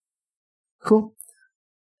Cool.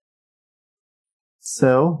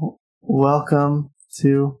 So, welcome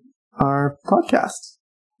to our podcast.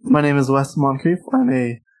 My name is Wes Moncrief. I'm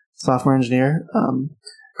a software engineer,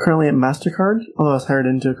 currently at MasterCard, although I was hired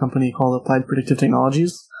into a company called Applied Predictive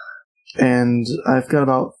Technologies. And I've got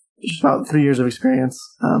about 3 years of experience,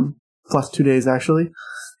 plus 2 days actually.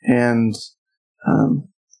 And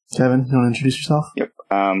Kevin, you want to introduce yourself? Yep.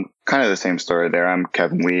 Kind of the same story there. I'm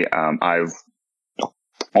Kevin Lee. I've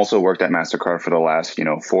also worked at MasterCard for the last,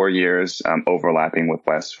 4 years, overlapping with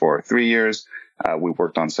Wes for 3 years. We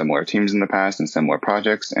worked on similar teams in the past and similar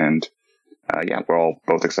projects. And we're all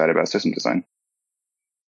both excited about system design.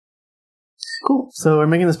 Cool. So we're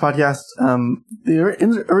making this podcast.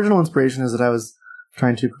 The original inspiration is that I was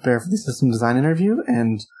trying to prepare for the system design interview,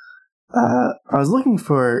 and I was looking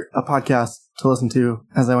for a podcast to listen to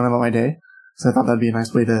as I went about my day. So I thought that'd be a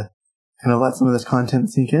nice way to kind of let some of this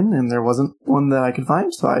content sink in, and there wasn't one that I could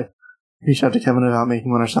find, so I reached out to Kevin about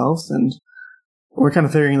making one ourselves, and we're kind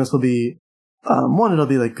of figuring this will be, one, it'll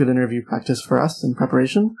be like good interview practice for us in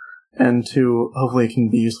preparation, and two, hopefully it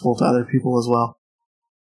can be useful to other people as well.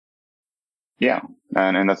 Yeah,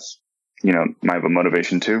 and that's, my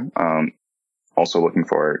motivation too. Also looking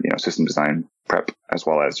for, system design prep, as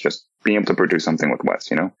well as just being able to produce something with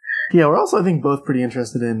Wes, Yeah, we're also, I think, both pretty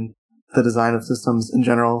interested in the design of systems in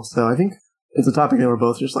general, so I think it's a topic that we're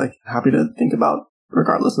both just, happy to think about,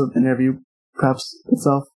 regardless of interview preps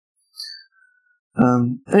itself.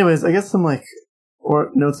 Anyways, I guess some,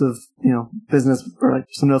 or notes of, business, or,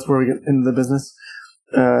 some notes where we get into the business,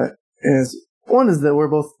 One is that we're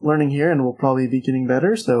both learning here and we'll probably be getting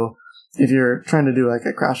better. So if you're trying to do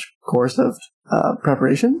a crash course of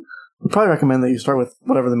preparation, we'd probably recommend that you start with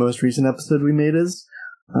whatever the most recent episode we made is,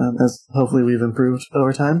 as hopefully we've improved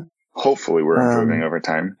over time. Hopefully we're improving over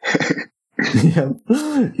time.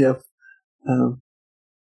 Yep.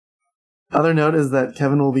 Other note is that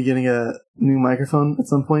Kevin will be getting a new microphone at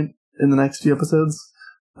some point in the next few episodes,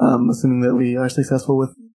 assuming that we are successful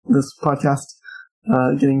with this podcast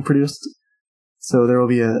getting produced. So there will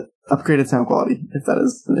be a upgraded sound quality, if that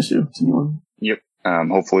is an issue to anyone. Yep.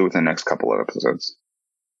 Hopefully within the next couple of episodes.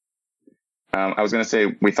 I was going to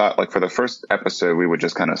say, we thought for the first episode, we would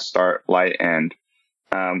just kind of start light and,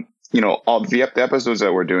 all the episodes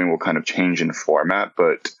that we're doing will kind of change in format,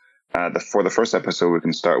 but for the first episode, we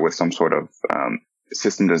can start with some sort of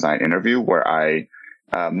system design interview where I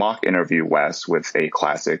mock interview Wes with a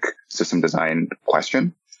classic system design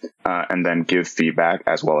question. And then give feedback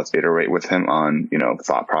as well as iterate with him on,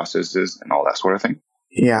 thought processes and all that sort of thing.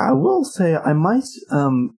 Yeah, I will say I might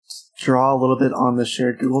draw a little bit on the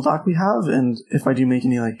shared Google Doc we have, and if I do make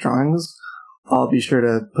any drawings, I'll be sure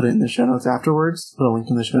to put it in the show notes afterwards, put a link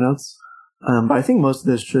in the show notes. But I think most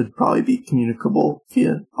of this should probably be communicable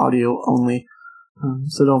via audio only.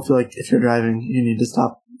 So don't feel like if you're driving, you need to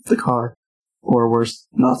stop the car, or worse,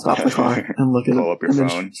 not stop the car and look at Pull up your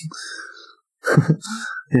phone.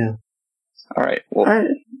 Yeah. All right. Well, all right.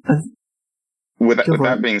 With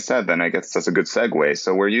that being said, then I guess that's a good segue.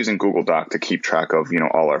 So we're using Google Doc to keep track of,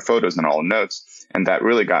 all our photos and all the notes. And that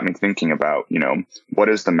really got me thinking about, what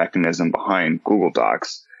is the mechanism behind Google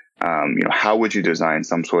Docs? How would you design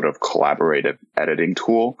some sort of collaborative editing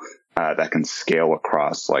tool that can scale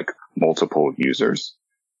across multiple users?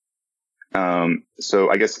 So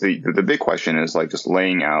I guess the big question is just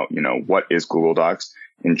laying out, what is Google Docs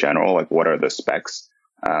in general? What are the specs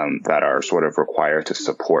that are sort of required to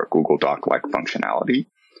support Google Doc-like functionality?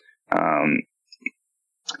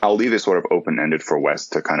 I'll leave this sort of open-ended for Wes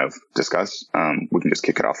to kind of discuss. We can just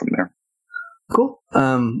kick it off from there. Cool.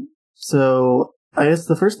 So I guess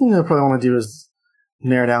the first thing I probably want to do is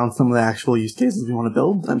narrow down some of the actual use cases we want to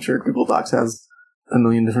build. I'm sure Google Docs has a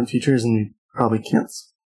million different features, and we probably can't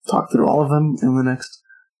talk through all of them in the next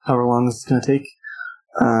however long this is going to take.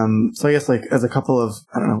 So I guess as a couple of,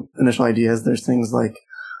 initial ideas, there's things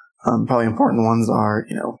probably important ones are,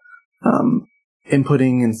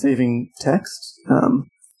 inputting and saving text.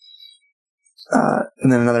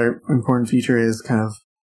 And then another important feature is kind of,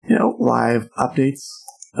 live updates.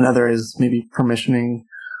 Another is maybe permissioning,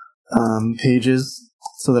 pages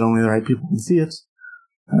so that only the right people can see it.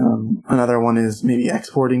 Another one is maybe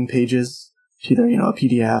exporting pages to either, a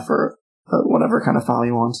PDF or whatever kind of file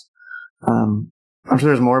you want. I'm sure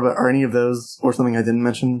there's more, but are any of those, or something I didn't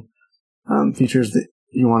mention, features that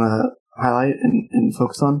you want to highlight and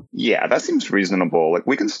focus on? Yeah, that seems reasonable.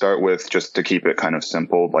 We can start with, just to keep it kind of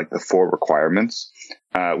simple, the 4 requirements,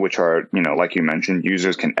 which are, like you mentioned,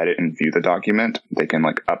 users can edit and view the document. They can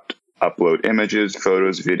upload images,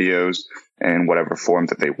 photos, videos, in whatever form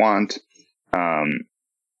that they want.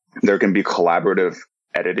 There can be collaborative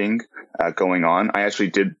editing going on. I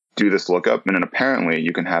actually did do this lookup, and then apparently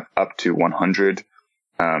you can have up to 100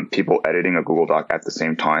 people editing a Google Doc at the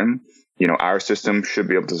same time. Our system should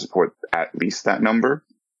be able to support at least that number.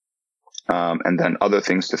 And then other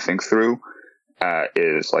things to think through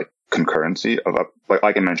is like concurrency of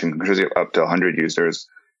like I mentioned, concurrency of up to 100 users,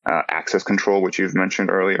 access control, which you've mentioned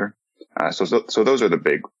earlier. So those are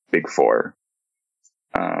the big four.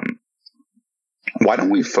 Why don't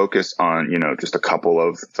we focus on, just a couple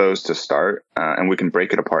of those to start, and we can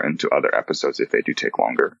break it apart into other episodes if they do take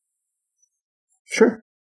longer. Sure.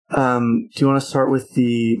 Do you want to start with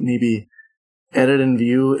the maybe edit and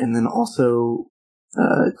view, and then also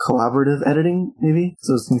collaborative editing, maybe?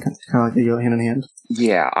 So it's kind of like they go hand in hand.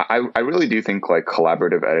 Yeah, I really do think like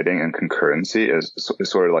collaborative editing and concurrency is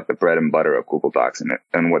sort of like the bread and butter of Google Docs,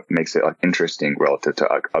 and what makes it like interesting relative to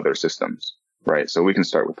like other systems, right? So we can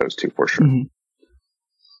start with those two for sure. Mm-hmm.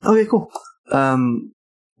 Okay, cool.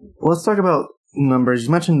 Let's talk about numbers. You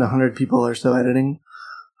mentioned 100 people or so editing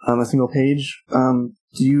a single page.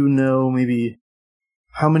 Do you know maybe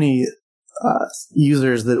how many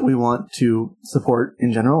users that we want to support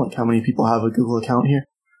in general? Like how many people have a Google account here?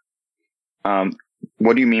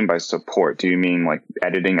 What do you mean by support? Do you mean like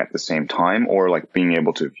editing at the same time, or like being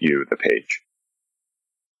able to view the page?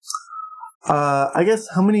 I guess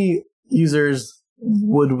how many users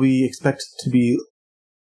would we expect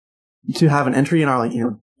to have an entry in our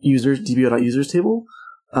users dbo.users table,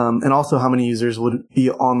 and also how many users would be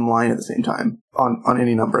online at the same time on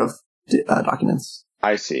any number of documents?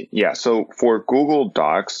 I see. Yeah. So for Google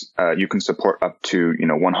Docs, you can support up to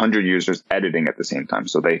 100 users editing at the same time.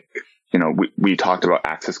 So they, we talked about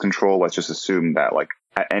access control. Let's just assume that like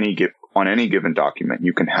on any given document,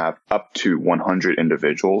 you can have up to 100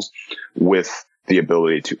 individuals with the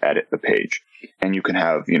ability to edit the page, and you can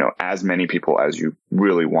have as many people as you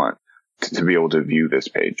really want to be able to view this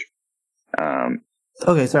page.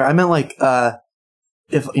 Okay, sorry. I meant like,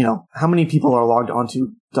 if, how many people are logged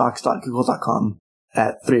onto docs.google.com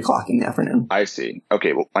at 3:00 in the afternoon. I see.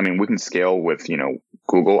 Okay. Well, I mean, we can scale with,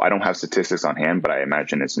 Google. I don't have statistics on hand, but I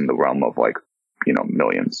imagine it's in the realm of like,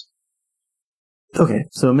 millions. Okay.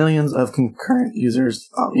 So millions of concurrent users,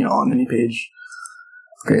 on any page.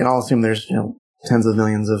 Okay. And I'll assume there's, tens of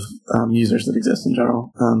millions of users that exist in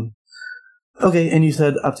general. Okay, and you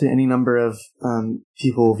said up to any number of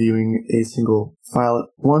people viewing a single file at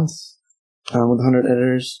once with 100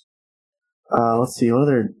 editors. Let's see, what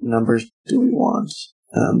other numbers do we want?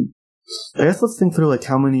 I guess let's think through like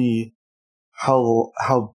how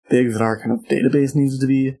big that our kind of database needs to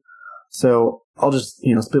be. So I'll just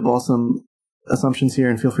spitball some assumptions here,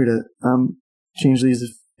 and feel free to change these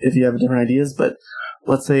if you have different ideas. But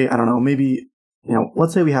let's say, I don't know, maybe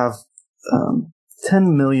let's say we have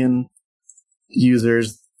 10 million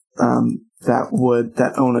users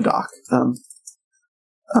that own a doc.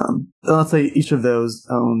 Let's say each of those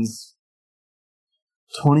owns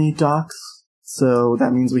 20 docs, so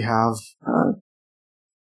that means we have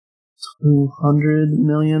 200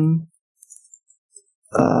 million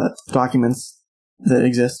documents that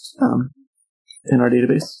exist in our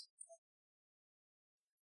database,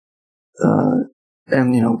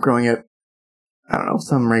 and growing at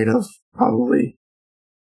some rate of probably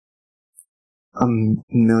a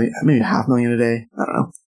million, maybe 500,000 a day. I don't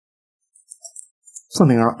know.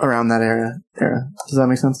 Something around that era. Does that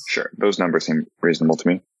make sense? Sure. Those numbers seem reasonable to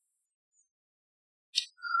me.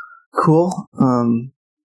 Cool. And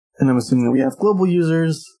I'm assuming that we have global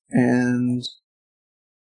users, and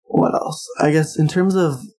what else? I guess in terms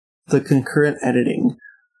of the concurrent editing,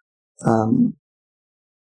 I'm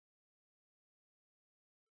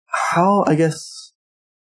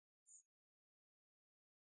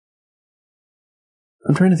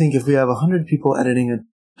trying to think, if we have 100 people editing a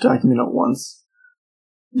document at once,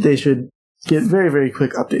 they should get very, very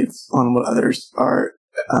quick updates on what others are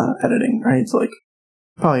editing, right? So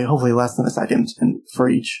hopefully less than a second for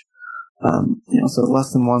each, so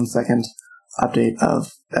less than 1 second update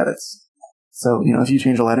of edits. So, if you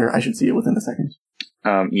change a letter, I should see it within a second.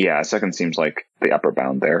 Yeah, a second seems like the upper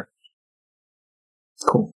bound there.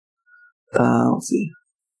 Cool. Let's see.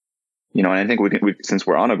 And I think since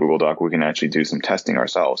we're on a Google Doc, we can actually do some testing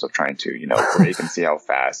ourselves of trying to, break and see how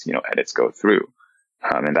fast, edits go through.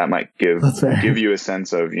 And that might give you a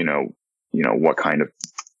sense of, what kind of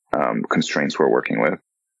constraints we're working with.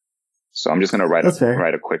 So I'm just going to write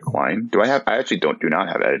a quick line. I actually do not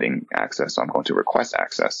have editing access, so I'm going to request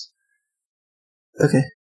access. Okay.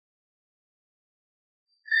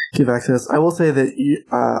 Give access. I will say that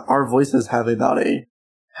our voices have about a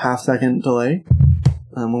half-second delay.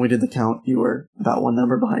 When we did the count, you were about one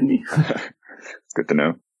number behind me. It's good to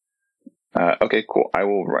know. Okay, cool.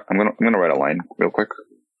 I'm gonna write a line real quick.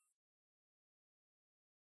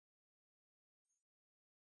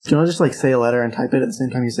 you want to just like say a letter and type it at the same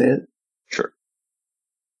time you say it? Sure.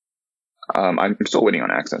 I'm still waiting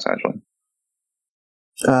on access, actually.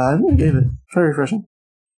 I think I gave it. Try refreshing.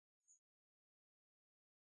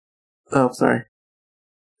 Oh, sorry.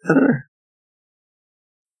 Editor.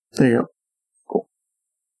 There you go. Cool.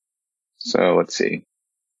 So let's see.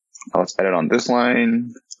 Let's edit on this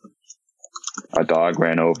line. A dog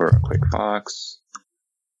ran over a quick fox.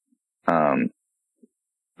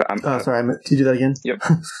 But sorry. Did you do that again? Yep.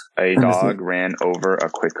 A dog ran over a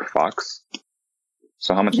quick fox.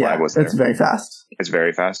 So how much lag was there? It's very fast. It's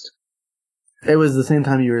very fast. It was the same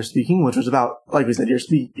time you were speaking, which was about, like we said, your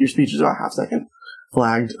speech is about half second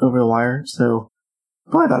flagged over the wire. So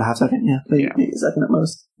probably about a half second. Yeah. Maybe a second at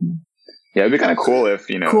most. Yeah, it'd be kind of cool if,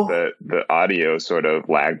 the audio sort of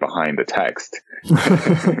lagged behind the text.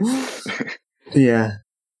 Yeah.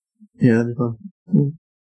 Yeah, that'd be fun.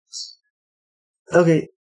 Okay,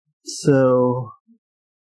 so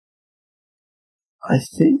I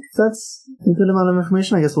think that's a good amount of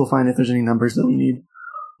information. I guess we'll find if there's any numbers that we need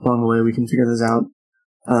along the way. We can figure this out.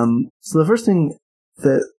 So the first thing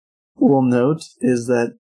that we'll note is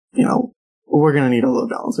that, we're going to need a load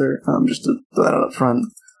balancer, just to throw that out up front,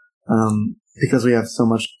 because we have so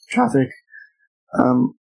much traffic.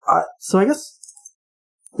 So I guess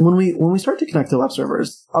when we start to connect to web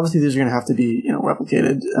servers, obviously these are going to have to be,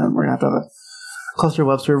 replicated. We're going to have a cluster of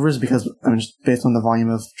web servers because, just based on the volume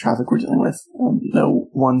of traffic we're dealing with, no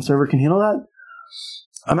one server can handle that.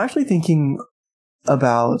 I'm actually thinking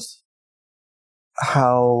about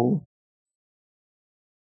how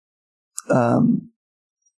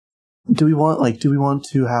do we want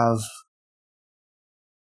to have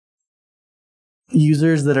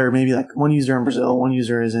users that are maybe like one user in Brazil, one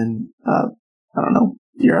user is in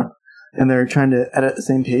Europe, and they're trying to edit the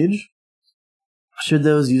same page? Should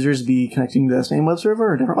those users be connecting to the same web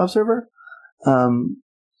server or a different web server?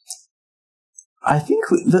 I think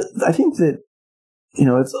that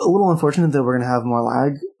it's a little unfortunate that we're going to have more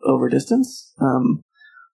lag over distance.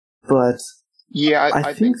 But yeah,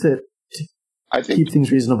 I think keep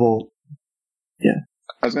things reasonable. Yeah,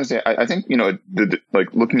 I was going to say I think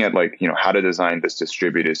looking at how to design this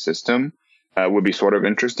distributed system would be sort of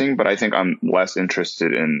interesting, but I think I'm less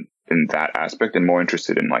interested in that aspect and more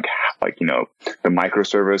interested in the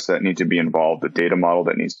microservice that need to be involved, the data model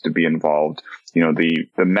that needs to be involved, the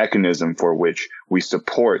mechanism for which we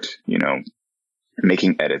support,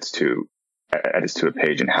 making edits to a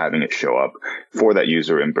page and having it show up for that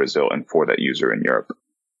user in Brazil and for that user in Europe.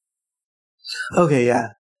 Okay,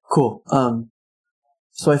 yeah, cool.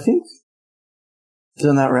 So I think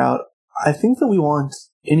down that route, I think that we want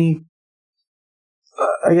any.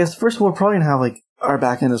 I guess first of all, we're probably gonna have our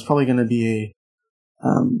backend is probably gonna be a,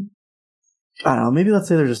 I don't know, maybe let's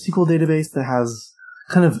say there's a SQL database that has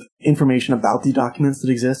kind of information about the documents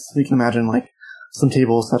that exist. We can imagine some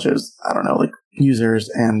tables such as, I don't know, users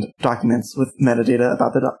and documents with metadata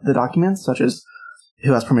about the documents, such as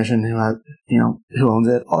who has permission, who owns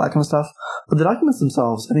it, all that kind of stuff. But the documents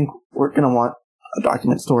themselves, I think we're going to want a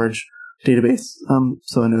document storage database,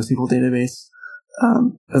 so a NoSQL database.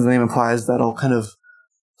 As the name implies, that'll kind of,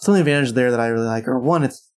 some of the advantages there that I really like are, one,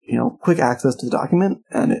 it's, quick access to the document,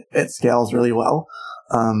 and it scales really well,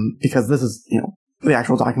 because this is, the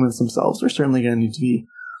actual documents themselves are certainly going to need to be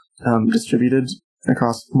distributed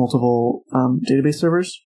across multiple database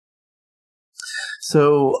servers.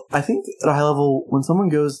 So I think at a high level, when someone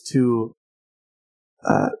goes to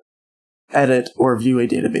edit or view a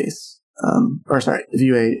database,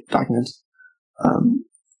 view a document,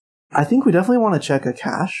 I think we definitely want to check a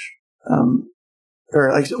cache,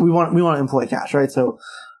 we want to employ cache, right? So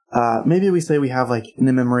maybe we say we have an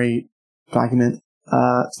in-memory document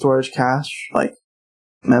storage cache, like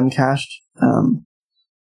memcached,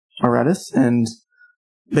 or Redis, and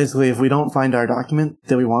basically if we don't find our document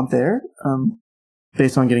that we want there,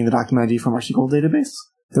 based on getting the document ID from our SQL database,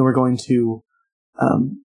 then we're going to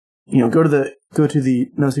go to the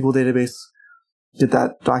NoSQL database, get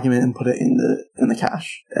that document and put it in the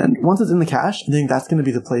cache. And once it's in the cache, I think that's going to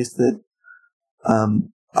be the place that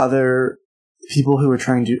other people who are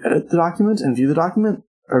trying to edit the document and view the document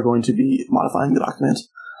are going to be modifying the document.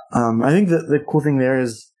 I think that the cool thing there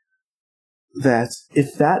is that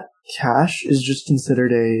if that cache is just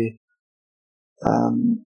considered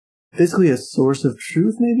basically a source of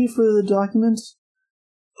truth maybe for the document,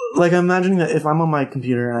 I'm imagining that if I'm on my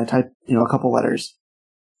computer and I type a couple letters,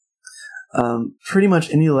 pretty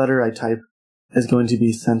much any letter I type is going to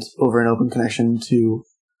be sent over an open connection to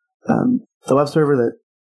the web server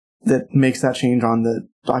that makes that change on the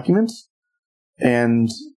document, and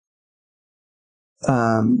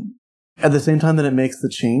at the same time that it makes the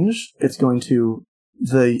change, it's going to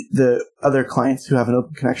the other clients who have an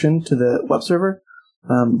open connection to the web server,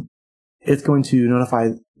 it's going to notify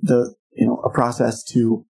a process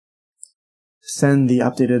to send the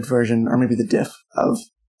updated version or maybe the diff of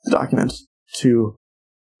the document to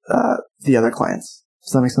the other clients.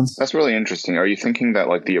 Does that make sense? That's really interesting. Are you thinking that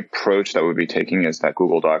like the approach that we'd be taking is that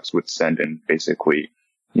Google Docs would send in basically,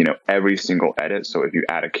 every single edit? So if you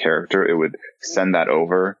add a character, it would send that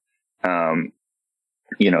over,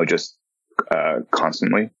 just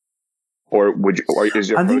constantly? Or is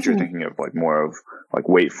your approach you're thinking of like more of like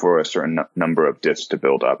wait for a certain number of diffs to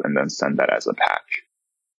build up and then send that as a patch?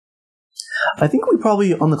 I think we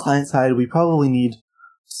probably, on the client side, we probably need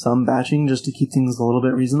some batching just to keep things a little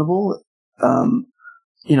bit reasonable. You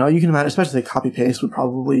can imagine, especially copy paste would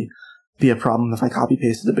probably be a problem if I copy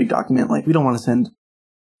pasted a big document. Like, we don't want to send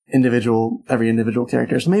every individual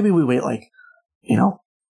character. So maybe we wait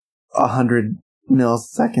 100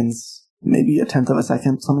 milliseconds, maybe a tenth of a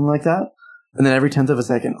second, something like that. And then every tenth of a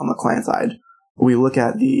second on the client side, we look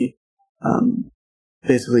at the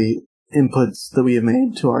basically inputs that we have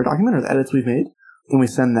made to our document or the edits we've made, and we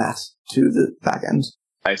send that to the backend.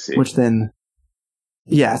 I see. Which then,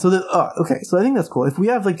 yeah. So okay. So I think that's cool. If we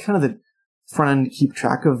have kind of the front end keep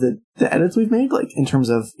track of the edits we've made, in terms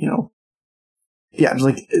of just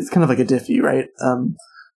it's kind of like a diffy, right?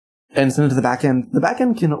 And send it to the backend. The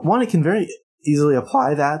backend can very easily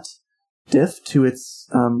apply that diff to its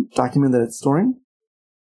document that it's storing.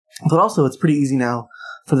 But also, it's pretty easy now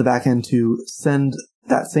for the backend to send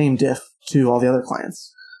that same diff to all the other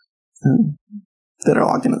clients that are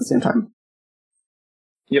logged in at the same time.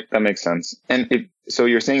 Yep, that makes sense. And so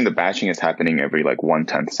you're saying the batching is happening every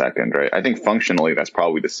 1/10 second, right? I think functionally that's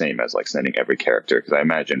probably the same as sending every character, because I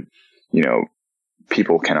imagine,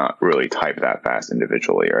 people cannot really type that fast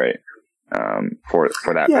individually, right? For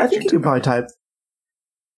that. Yeah, I think you can probably type.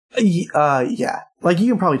 Yeah, you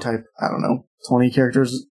can probably type, I don't know, 20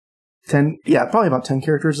 characters, 10. Yeah, probably about 10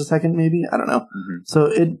 characters a second, maybe. I don't know. Mm-hmm. So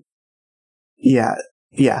it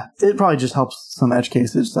probably just helps some edge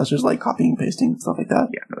cases, such as copying, pasting, stuff like that.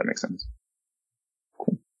 Yeah, no, that makes sense.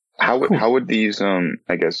 Cool. How would these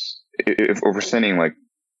I guess if we're sending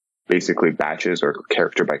basically batches or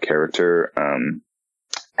character by character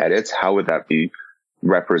edits, how would that be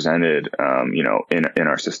represented in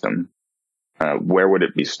our system? Where would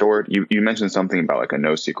it be stored? You mentioned something about a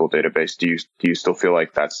NoSQL database. Do you still feel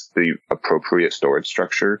like that's the appropriate storage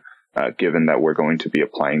structure, given that we're going to be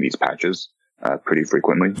applying these patches pretty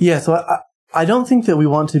frequently? Yeah, so I don't think that we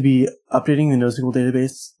want to be updating the NoSQL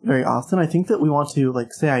database very often. I think that we want to,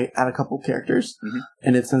 say I add a couple characters, mm-hmm.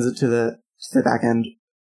 and it sends it to the backend.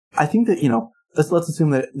 I think that, let's assume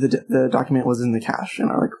that the document was in the cache, in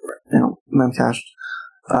our memcached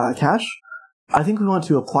cache. I think we want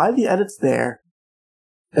to apply the edits there,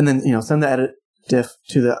 and then send the edit diff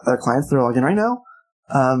to the other clients that are logged in right now.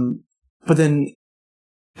 But then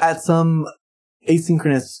at some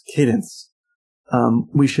asynchronous cadence,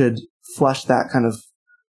 we should flush that kind of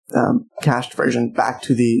cached version back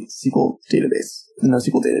to the SQL database, the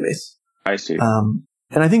NoSQL database. I see.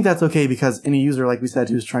 And I think that's okay because any user, like we said,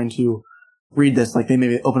 who's trying to read this, they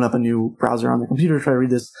maybe open up a new browser on their computer to try to read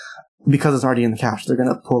this, because it's already in the cache, they're going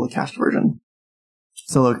to pull the cached version.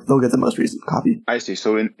 So they'll get the most recent copy. I see.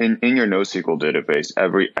 So in your NoSQL database,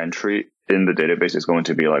 every entry in the database is going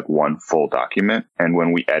to be one full document. And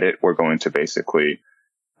when we edit, we're going to basically,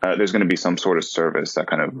 there's going to be some sort of service that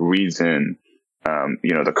kind of reads in,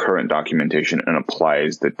 the current documentation and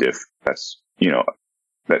applies the diff that's,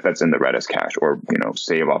 that's in the Redis cache, or,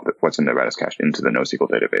 save off what's in the Redis cache into the NoSQL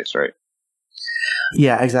database, right?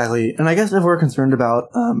 Yeah, exactly. And I guess if we're concerned about,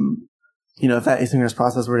 if that asynchronous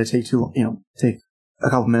process were to take a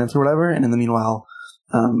couple minutes or whatever, and in the meanwhile,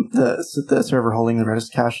 the server holding the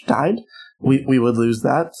Redis cache died, we would lose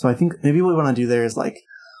that. So I think maybe what we want to do there is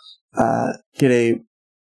get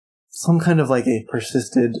some kind of a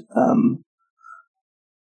persisted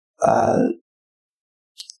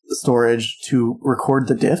storage to record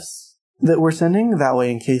the diffs that we're sending. That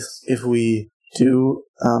way, in case if we do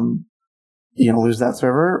lose that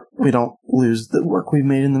server, we don't lose the work we've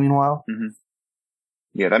made in the meanwhile. Mm-hmm.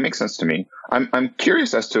 Yeah, that makes sense to me. I'm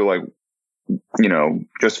curious as to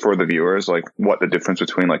just for the viewers, what the difference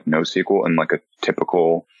between NoSQL and a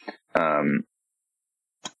typical a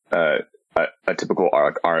typical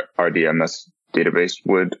RDMS database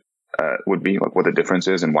would be, what the difference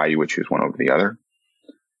is and why you would choose one over the other.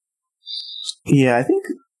 Yeah, I think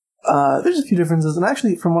there's a few differences, and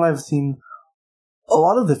actually, from what I've seen, a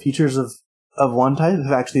lot of the features of one type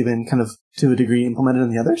have actually been kind of to a degree implemented in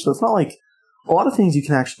the other. So it's not a lot of things you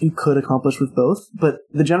could accomplish with both, but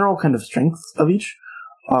the general kind of strengths of each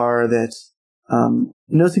are that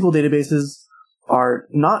NoSQL databases are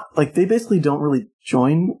not, like, they basically don't really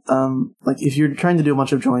join. Like, if you're trying to do a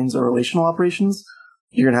bunch of joins or relational operations,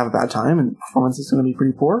 you're going to have a bad time and performance is going to be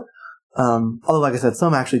pretty poor. Although, like I said,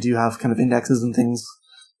 some actually do have kind of indexes and things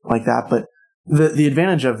like that, but the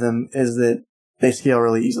advantage of them is that they scale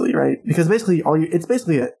really easily, right? Because basically it's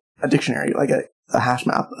basically a dictionary, like a hash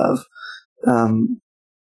map of,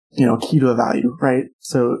 key to a value, right?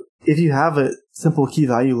 So if you have a simple key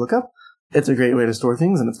value lookup, it's a great way to store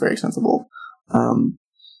things and it's very extensible.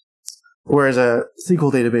 Whereas a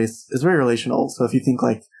SQL database is very relational. So if you think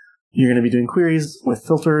like you're going to be doing queries with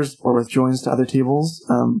filters or with joins to other tables,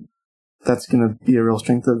 that's going to be a real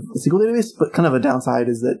strength of the SQL database. But kind of a downside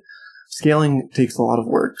is that scaling takes a lot of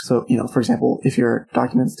work. So, for example, if your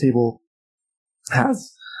documents table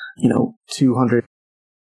has, 200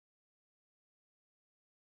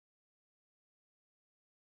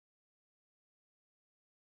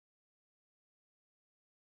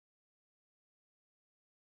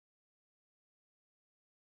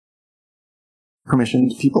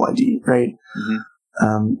 permissioned people ID, right?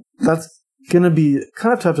 Mm-hmm. That's going to be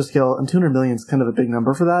kind of tough to scale, and 200 million is kind of a big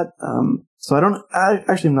number for that. So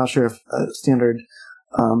I'm not sure if a standard,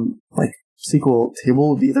 like SQL table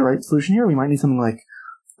would be the right solution here. We might need something like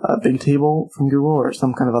a Bigtable from Google or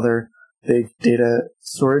some kind of other big data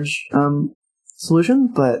storage, solution,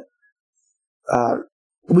 but,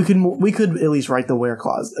 we could at least write the where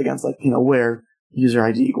clause against, like, where user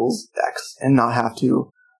ID equals X and not have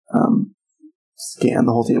to, scan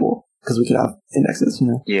the whole table, because we could have indexes,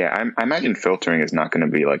 Yeah, I imagine filtering is not going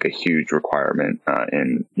to be like a huge requirement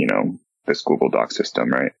in, this Google Docs system,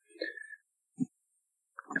 right?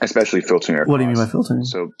 Especially filtering. What do you mean by filtering?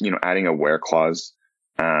 So, adding a where clause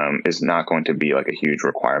is not going to be like a huge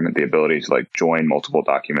requirement. The ability to like join multiple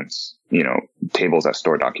documents, tables that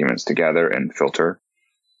store documents together and filter.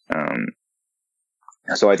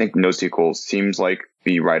 So I think NoSQL seems like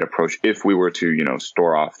the right approach if we were to,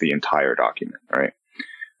 store off the entire document, right?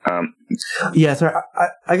 Yeah, sorry.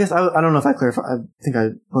 I guess I don't know if I clarified. I think I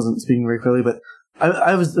wasn't speaking very clearly, but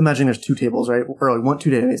I was imagining there's two tables, right? Or like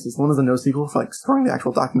two databases. One is the NoSQL for like storing the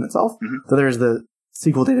actual document itself. Mm-hmm. The other is the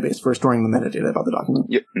SQL database for storing the metadata about the document.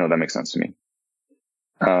 Yep. No, that makes sense to me.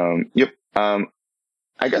 Yep.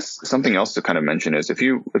 I guess something else to kind of mention is if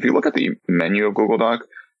you look at the menu of Google Doc,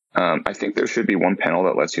 I think there should be one panel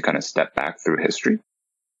that lets you kind of step back through history.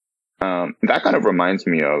 That kind of reminds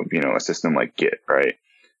me of, a system like Git, right?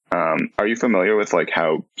 Are you familiar with like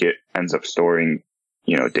how Git ends up storing,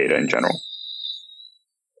 data in general?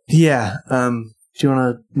 Yeah. Do you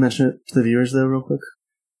want to mention it to the viewers though, real quick?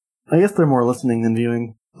 I guess they're more listening than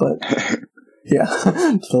viewing, but yeah,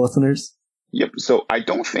 to the listeners. Yep. So I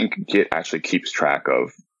don't think Git actually keeps track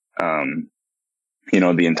of,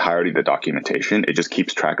 the entirety of the documentation. It just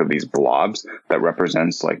keeps track of these blobs that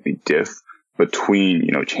represents like the diff between,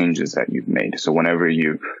 changes that you've made. So whenever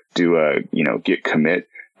you do a, Git commit,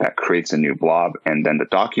 that creates a new blob, and then the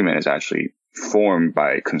document is actually formed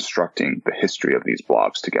by constructing the history of these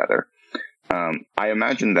blobs together. I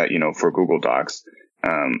imagine that, for Google Docs,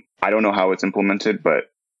 I don't know how it's implemented, but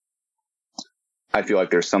I feel like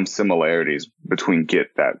there's some similarities between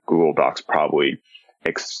Git that Google Docs probably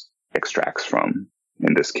extracts from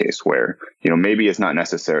in this case, where, maybe it's not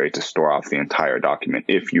necessary to store off the entire document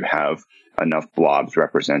if you have enough blobs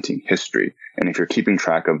representing history. And if you're keeping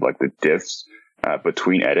track of like the diffs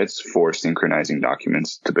between edits for synchronizing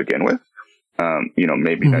documents to begin with,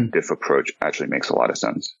 maybe that diff approach actually makes a lot of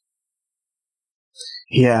sense.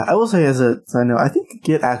 Yeah, I will say as a side note, I think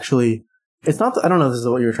Git actually, it's not, I don't know if this is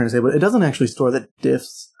what you were trying to say, but it doesn't actually store the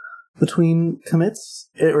diffs between commits.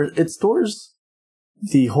 It stores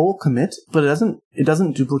the whole commit, but it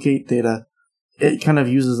doesn't duplicate data. It kind of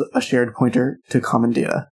uses a shared pointer to common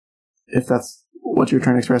data, if that's what you're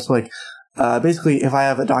trying to express. So like, basically, if I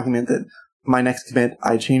have a document that my next commit,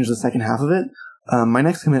 I change the second half of it, my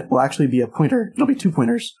next commit will actually be a pointer. It'll be 2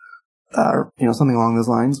 pointers, something along those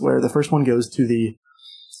lines, where the first one goes to the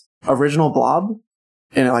original blob,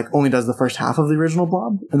 and it like only does the first half of the original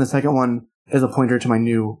blob, and the second one is a pointer to my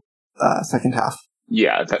new second half.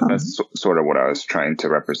 Yeah, that's sort of what I was trying to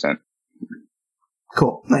represent.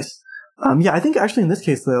 Cool, nice. I think actually in this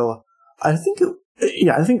case though, I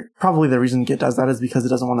think probably the reason Git does that is because it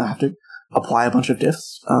doesn't want to have to apply a bunch of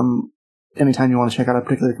diffs anytime you want to check out a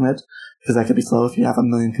particular commit, because that could be slow if you have 1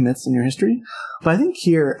 million commits in your history. But I think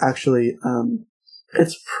here actually,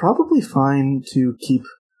 it's probably fine to keep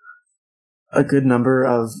a good number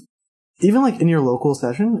of, even like in your local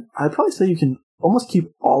session, I'd probably say you can almost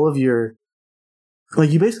keep all of your, like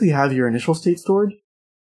you basically have your initial state stored,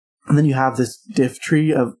 and then you have this diff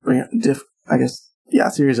tree of,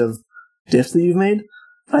 series of diffs that you've made.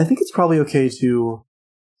 I think it's probably okay to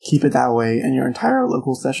keep it that way in your entire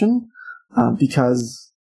local session,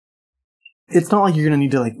 because it's not like you're going to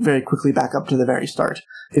need to like very quickly back up to the very start.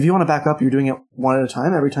 If you want to back up, you're doing it one at a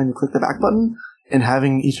time every time you click the back button, and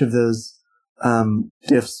having each of those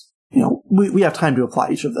diffs, we have time to apply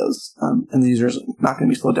each of those, and the user's not going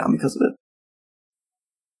to be slowed down because of it.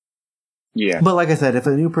 Yeah. But like I said, if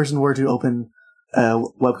a new person were to open a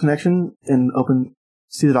web connection and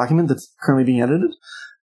see the document that's currently being edited,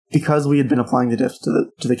 because we had been applying the diffs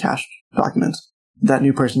to the cached document, that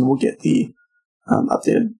new person will get the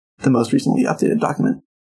most recently updated document.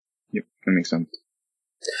 Yep, that makes sense.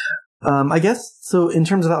 I guess, so in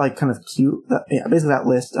terms of that, like, kind of queue, basically that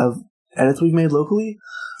list of edits we've made locally,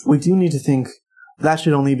 we do need to think that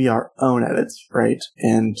should only be our own edits, right?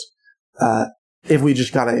 And if we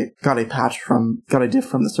just got a diff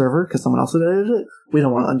from the server because someone else had edited it, we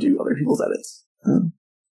don't want to undo other people's edits.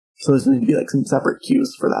 So there's going to be like some separate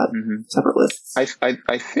queues for that, separate lists. I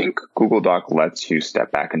think Google Doc lets you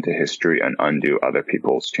step back into history and undo other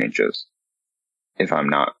people's changes, if I'm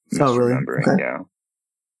not misremembering. Really? Okay. Yeah.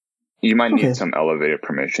 You might need some elevated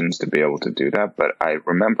permissions to be able to do that, but I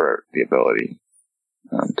remember the ability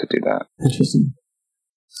to do that. Interesting.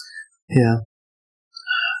 Yeah.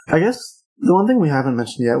 I guess the one thing we haven't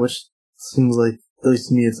mentioned yet, which seems like, at least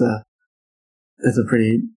to me, it's a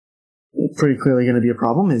pretty clearly going to be a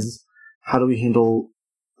problem, is how do we handle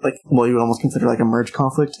like what you would almost consider like a merge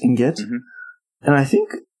conflict in Git. And I think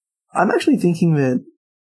I'm actually thinking that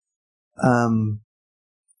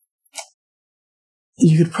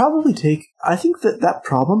you could probably I think that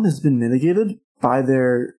problem has been mitigated by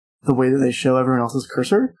the way that they show everyone else's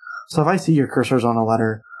cursor. So if I see your cursors on a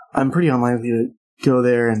letter, I'm pretty unlikely to go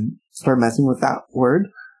there and start messing with that word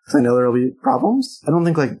because I know there will be problems. I don't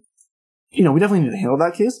think we definitely need to handle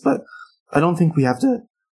that case, but I don't think we have to.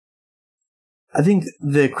 I think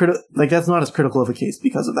that's not as critical of a case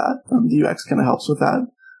because of that. The UX kind of helps with that.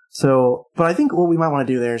 So, but I think what we might want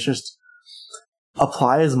to do there is just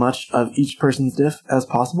apply as much of each person's diff as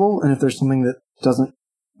possible. And if there's something that doesn't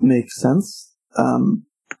make sense, I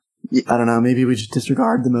don't know, maybe we just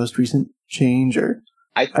disregard the most recent change, or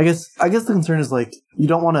I guess the concern is like, you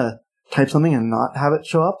don't want to type something and not have it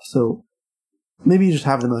show up. So maybe you just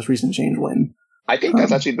have the most recent change win. I think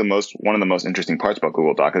that's actually one of the most interesting parts about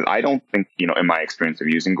Google Doc, is I don't think, in my experience of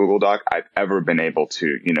using Google Doc, I've ever been able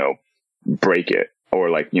to, break it or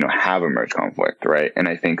have a merge conflict, right? And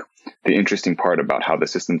I think the interesting part about how the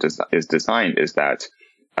system is designed is that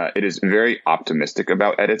it is very optimistic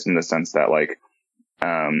about edits, in the sense that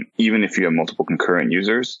even if you have multiple concurrent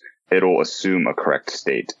users, it'll assume a correct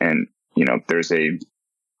state. And, there's a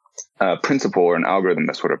principle or an algorithm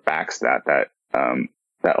that sort of backs that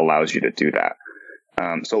allows you to do that.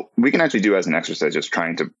 So we can actually do as an exercise, just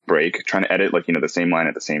trying to edit the same line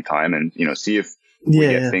at the same time, and see if we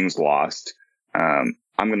get things lost. I'm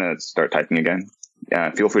gonna start typing again.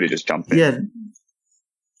 Feel free to just jump in. Yeah.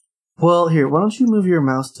 Well, here, why don't you move your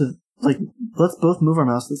mouse to let's both move our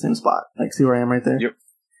mouse to the same spot. See where I am right there. Yep.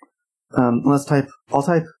 I'll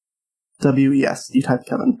type WES. You type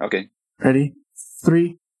Kevin. Okay. Ready?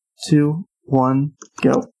 3, 2, 1,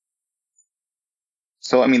 go.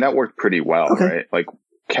 So, that worked pretty well, right?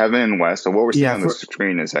 Kevin and Wes. So what we're seeing on the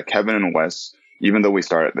screen is that Kevin and Wes, even though we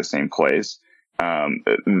start at the same place,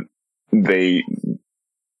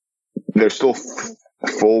 they're still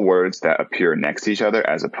full words that appear next to each other,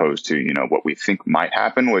 as opposed to, what we think might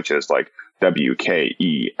happen, which is WKESEVIN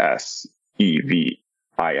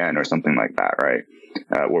or something like that, right?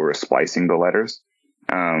 Where we're splicing the letters.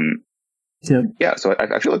 Yeah. So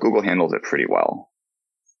I feel like Google handles it pretty well.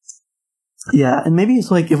 Yeah, and maybe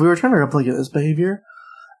it's if we were trying to replicate this behavior,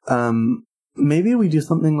 maybe we do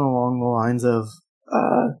something along the lines of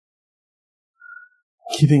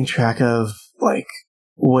keeping track of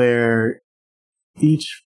where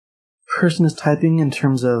each person is typing in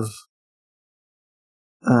terms of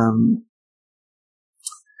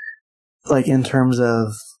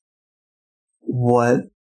what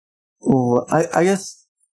I guess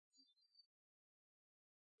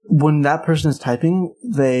when that person is typing,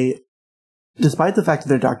 despite the fact that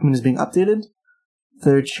their document is being updated,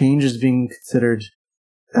 their change is being considered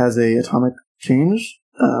as a atomic change.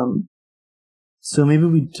 So maybe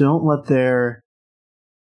we don't let their.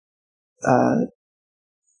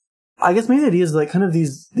 I guess maybe the idea is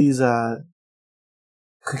these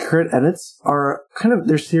concurrent edits are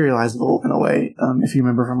they're serializable in a way. If you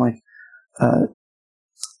remember from what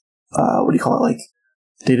do you call it,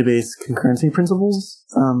 database concurrency principles.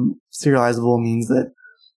 Serializable means that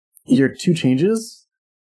your two changes,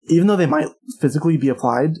 even though they might physically be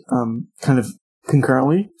applied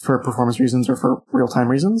concurrently for performance reasons or for real-time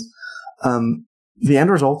reasons, the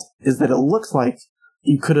end result is that it looks like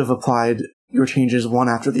you could have applied your changes one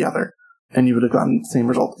after the other, and you would have gotten the same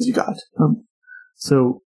result as you got.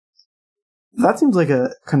 So that seems like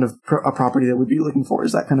a kind of a property that we'd be looking for,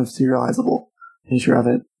 is that kind of serializable nature of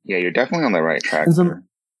it. Yeah, you're definitely on the right track. And so,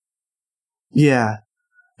 yeah.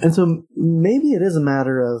 And so maybe it is a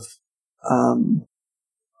matter of,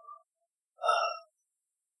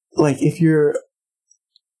 like, if you're...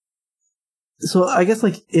 So I guess,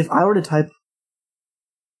 like, if I were to type...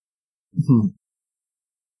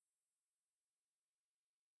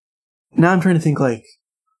 Now I'm trying to think, like,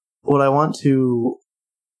 would I want to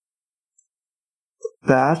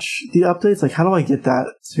batch the updates? Like, how do I get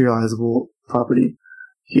that serializable property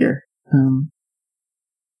here?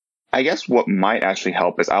 I guess what might actually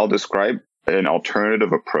help is I'll describe an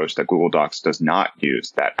alternative approach that Google Docs does not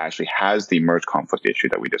use that actually has the merge conflict issue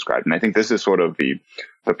that we described. And I think this is sort of the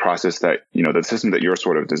process that, the system that you're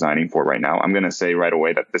sort of designing for right now. I'm going to say right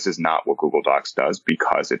away that this is not what Google Docs does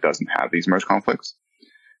because it doesn't have these merge conflicts.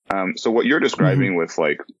 So what you're describing with,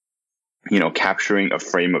 like, capturing a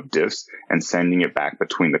frame of diffs and sending it back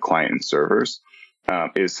between the client and servers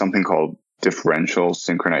is something called differential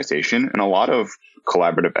synchronization. And a lot of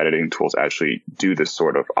collaborative editing tools actually do this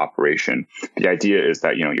sort of operation. The idea is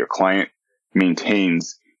that, your client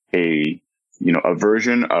maintains a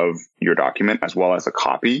version of your document as well as a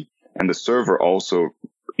copy. And the server also,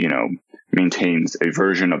 maintains a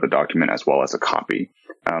version of the document as well as a copy.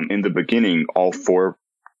 In the beginning, all four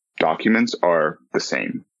documents are the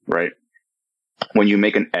same, right? When you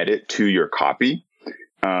make an edit to your copy,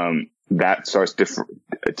 that starts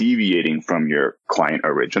deviating from your client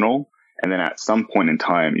original. And then at some point in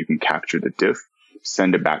time, you can capture the diff,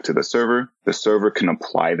 send it back to the server. The server can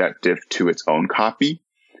apply that diff to its own copy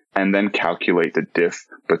and then calculate the diff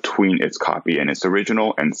between its copy and its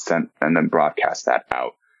original and then broadcast that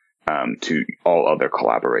out to all other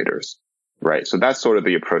collaborators. Right. So that's sort of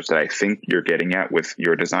the approach that I think you're getting at with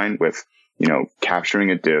your design, with, capturing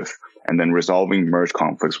a diff and then resolving merge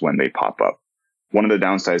conflicts when they pop up. One of the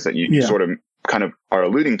downsides that you sort of kind of are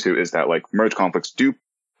alluding to is that, like, merge conflicts do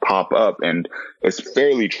pop up and it's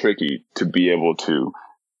fairly tricky to be able to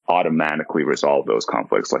automatically resolve those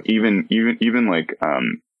conflicts. Like even like,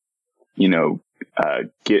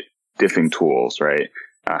 Git diffing tools, right?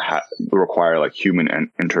 Require like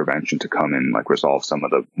human intervention to come and like resolve some of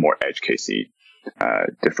the more edge casey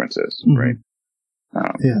differences, right?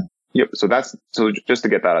 Yep. So just to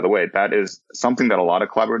get that out of the way, that is something that a lot of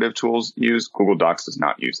collaborative tools use. Google Docs does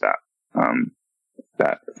not use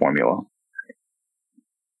that formula.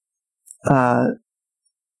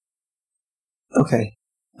 Okay.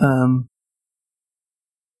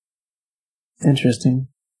 Interesting.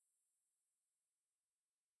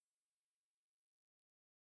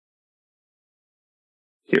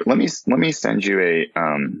 Here, let me send you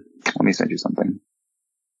something.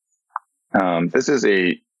 This is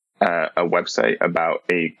a website about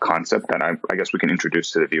a concept that I guess we can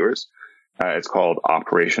introduce to the viewers. It's called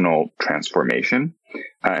Operational Transformation.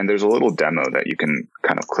 And there's a little demo that you can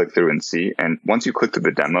kind of click through and see. And once you click through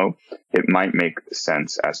the demo, it might make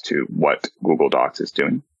sense as to what Google Docs is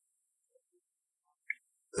doing.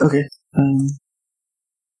 Okay.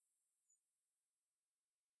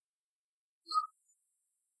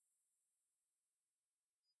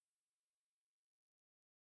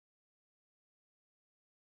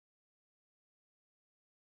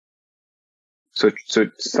 So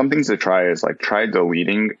some things to try is like try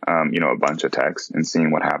deleting, a bunch of text and seeing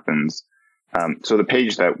what happens. So the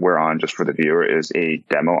page that we're on, just for the viewer, is a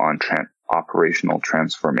demo on operational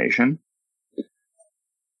transformation.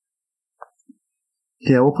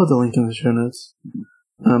 Yeah, we'll put the link in the show notes.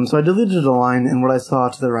 So I deleted a line, and what I saw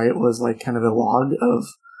to the right was like kind of a log of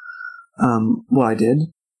what I did.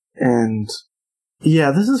 And yeah,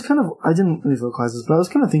 this is kind of, I didn't really vocalize this, but I was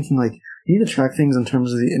kind of thinking like, you need to track things in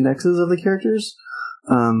terms of the indexes of the characters.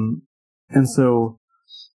 And so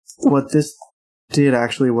what this did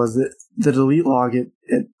actually was that the delete log it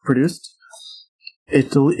produced,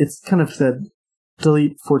 it's kind of said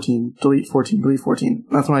delete 14, delete 14, delete 14.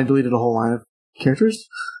 That's when I deleted a whole line of characters.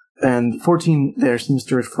 And 14 there seems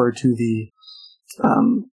to refer to the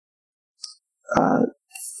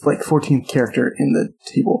like 14th character in the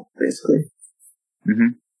table, basically.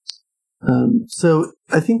 Mm-hmm. So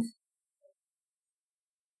I think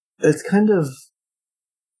it's kind of,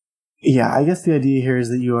 yeah, I guess the idea here is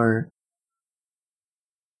that you are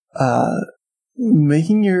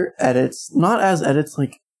making your edits, not as edits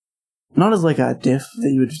like, not as like a diff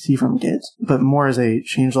that you would see from Git, but more as a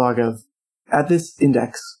changelog of, at this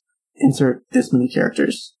index, insert this many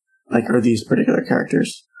characters. are these particular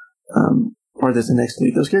characters, or this index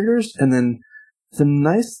delete those characters. And then the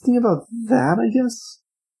nice thing about that, I guess,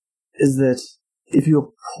 is that if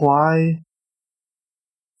you apply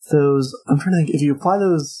those, I'm trying to think, if you apply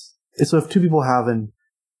those, so if two people have an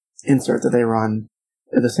insert that they run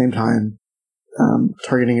at the same time,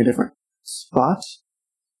 targeting a different spot,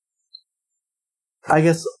 I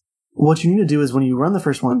guess what you need to do is when you run the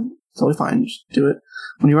first one, it's totally fine, just do it.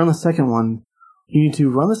 When you run the second one, you need to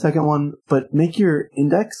run the second one, but make your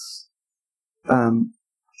index,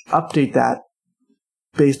 update that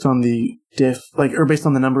based on the diff, or based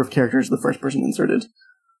on the number of characters the first person inserted,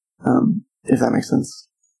 if that makes sense.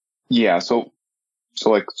 Yeah, so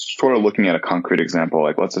like sort of looking at a concrete example,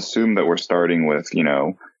 like let's assume that we're starting with,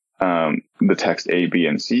 the text A, B,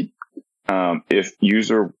 and C. If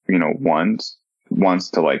user, wants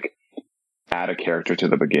to like add a character to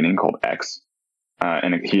the beginning called X,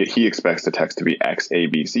 and he expects the text to be X, A,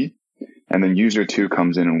 B, C, and then user 2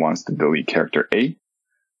 comes in and wants to delete character A.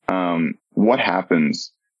 What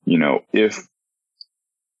happens, if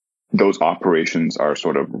those operations are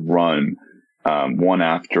sort of run one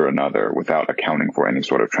after another without accounting for any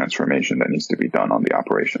sort of transformation that needs to be done on the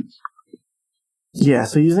operations? Yeah,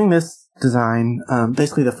 so using this design,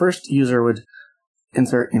 basically the first user would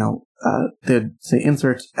insert, they'd say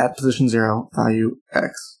insert at position 0, value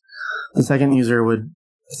X. The second user would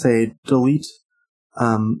say delete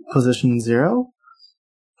position 0.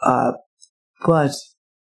 But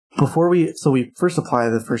before we first apply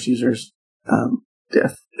the first user's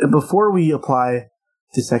diff. Before we apply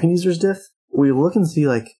the second user's diff, we look and see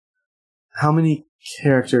how many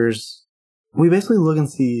characters. We basically look and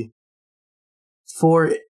see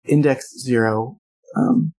for index 0,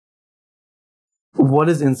 what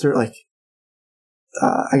is insert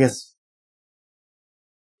I guess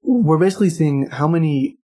we're basically seeing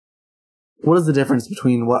what is the difference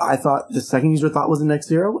between what I thought the second user thought was index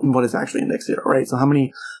 0 and what is actually index 0, right? So how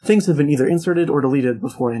many things have been either inserted or deleted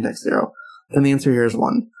before index 0? And the answer here is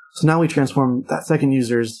 1. So now we transform that second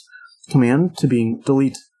user's command to being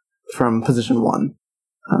delete from position 1.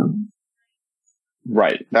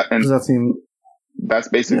 Right. Does that seem... That's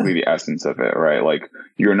basically the essence of it, right? Like,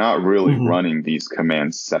 you're not really running these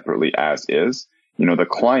commands separately as is. The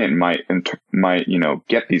client might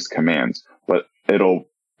get these commands, but it'll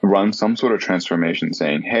run some sort of transformation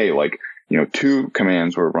saying, hey, 2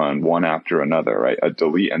 commands were run one after another, right? A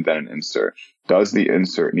delete and then an insert. Does the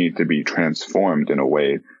insert need to be transformed in a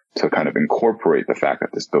way to kind of incorporate the fact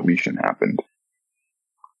that this deletion happened?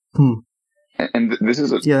 And this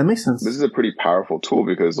is that makes sense. This is a pretty powerful tool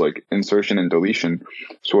because insertion and deletion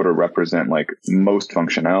sort of represent most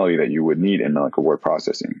functionality that you would need in a word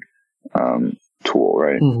processing tool,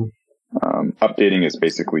 right? Updating is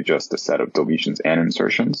basically just a set of deletions and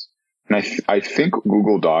insertions. And I think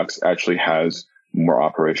Google Docs actually has more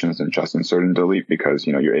operations than just insert and delete because,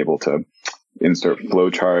 you're able to insert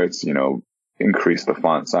flowcharts, increase the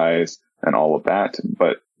font size and all of that.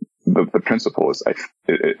 But the principle is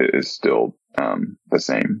still the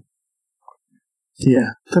same. Yeah,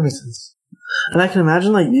 that makes sense. And I can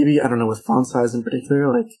imagine, maybe, I don't know, with font size in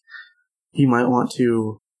particular, you might want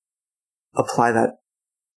to apply that.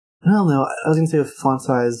 I don't know. I was going to say with font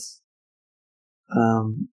size,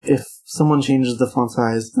 if someone changes the font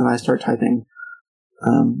size, then I start typing,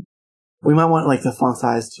 we might want, the font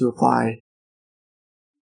size to apply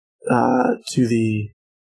to the...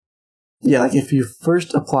 Yeah, if you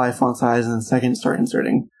first apply font size and then second start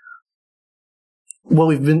inserting, what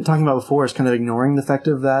we've been talking about before is kind of ignoring the effect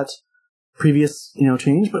of that previous,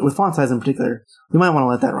 change. But with font size in particular, we might want to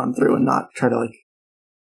let that run through and not try to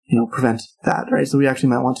prevent that, right? So we actually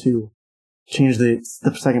might want to change the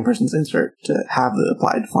second person's insert to have the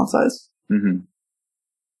applied font size. Mm-hmm.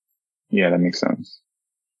 Yeah, that makes sense.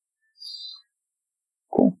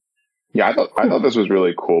 Cool. Yeah, I thought this was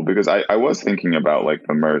really cool because I was thinking about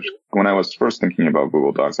the merge. When I was first thinking about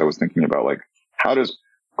Google Docs, I was thinking about how does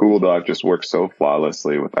Google Doc just work so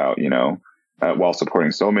flawlessly without, while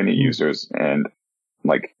supporting so many users and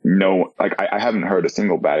I haven't heard a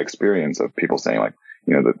single bad experience of people saying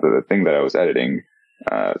the thing that I was editing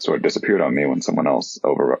sort of disappeared on me when someone else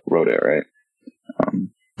overwrote it, right?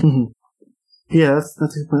 Yeah,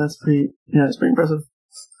 that's pretty impressive.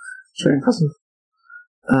 It's very impressive.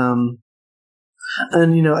 And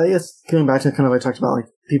I guess going back to kind of I talked about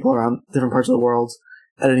people around different parts of the world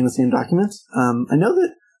editing the same documents. I know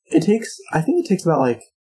that it takes about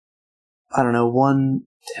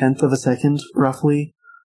 1/10 of a second roughly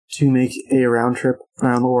to make a round trip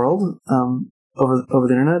around the world over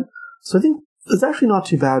the internet. So I think it's actually not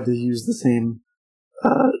too bad to use the same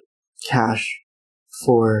cache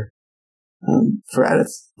for for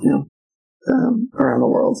edits, around the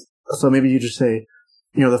world. So maybe you just say,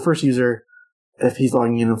 the first user, if he's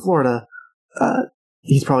logging in Florida,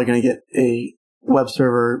 he's probably going to get a web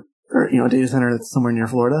server or a data center that's somewhere near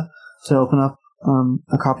Florida to open up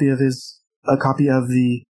a copy of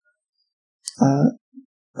the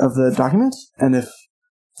document. And if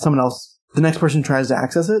someone else, the next person tries to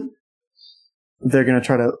access it, we're going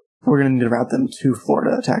to need to route them to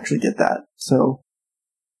Florida to actually get that. So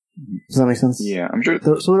does that make sense? Yeah, I'm sure.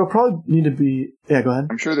 So it'll probably need to be. Yeah, go ahead.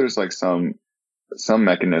 I'm sure there's like some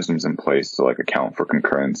mechanisms in place to like account for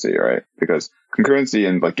concurrency, right? Because concurrency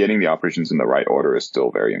and like getting the operations in the right order is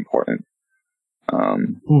still very important.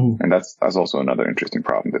 And that's also another interesting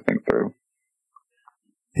problem to think through.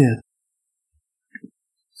 Yeah.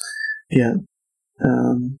 Yeah.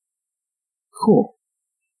 Cool.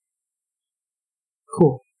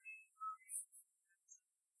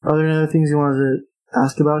 Are there any other things you wanted to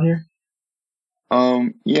ask about here?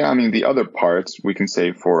 Yeah, I mean, the other parts we can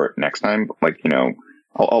save for next time. Like, a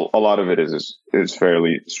lot of it is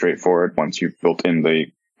fairly straightforward once you've built in the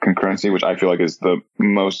concurrency, which I feel like is the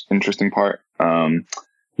most interesting part.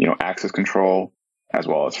 Access control as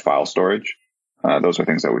well as file storage. Those are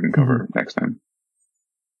things that we can cover next time.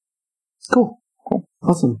 Cool.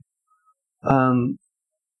 Awesome.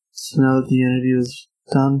 So now that the interview is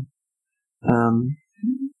done,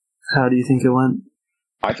 how do you think it went?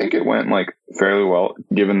 I think it went like fairly well,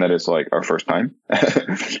 given that it's like our first time.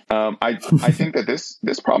 I think that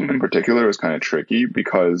this problem in particular is kind of tricky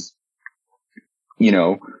because,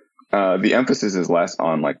 the emphasis is less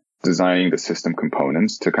on like designing the system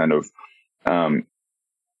components to kind of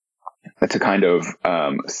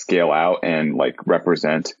scale out and like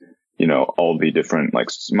represent, all the different like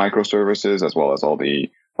microservices as well as all the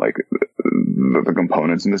like the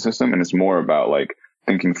components in the system. And it's more about like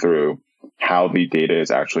thinking through how the data is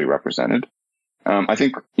actually represented. I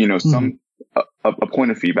think, a point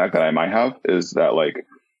of feedback that I might have is that like,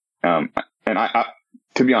 and I,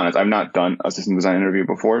 to be honest, I've not done a system design interview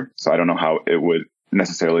before, so I don't know how it would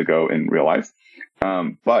necessarily go in real life.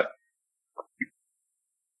 But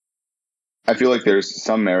I feel like there's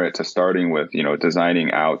some merit to starting with,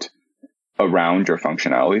 designing out around your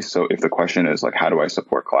functionality. So if the question is like, how do I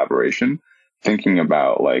support collaboration? Thinking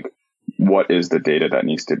about like, what is the data that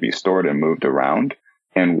needs to be stored and moved around,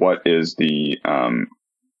 and what is the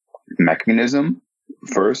mechanism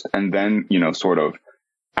first, and then sort of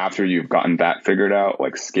after you've gotten that figured out,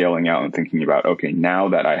 like scaling out and thinking about, okay, now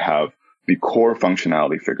that I have the core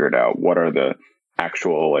functionality figured out, what are the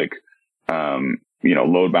actual like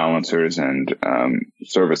load balancers and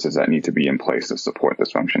services that need to be in place to support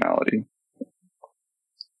this functionality?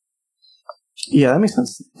 Yeah, that makes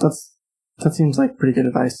sense. That seems like pretty good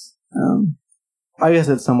advice. I guess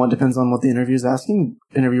it somewhat depends on what the interviewer is asking,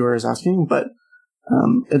 but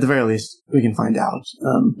at the very least, we can find out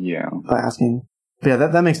by asking. But yeah,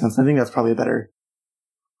 that makes sense. I think that's probably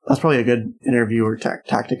a good interviewer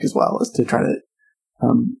tactic as well, is to try to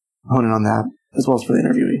hone in on that as well as for the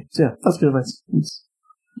interviewee. So yeah, that's good advice.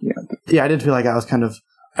 Yeah, I did feel like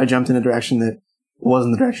I jumped in a direction that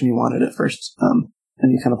wasn't the direction you wanted at first.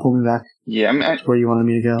 And you kind of pulled me back. Yeah, I mean, to where you wanted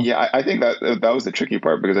me to go. Yeah, I think that was the tricky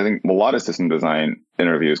part, because I think a lot of system design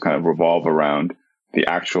interviews kind of revolve around the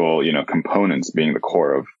actual, components being the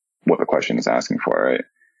core of what the question is asking for, right?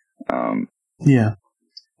 Yeah.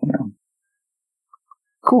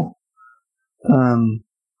 Cool.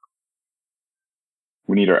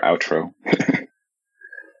 We need our outro.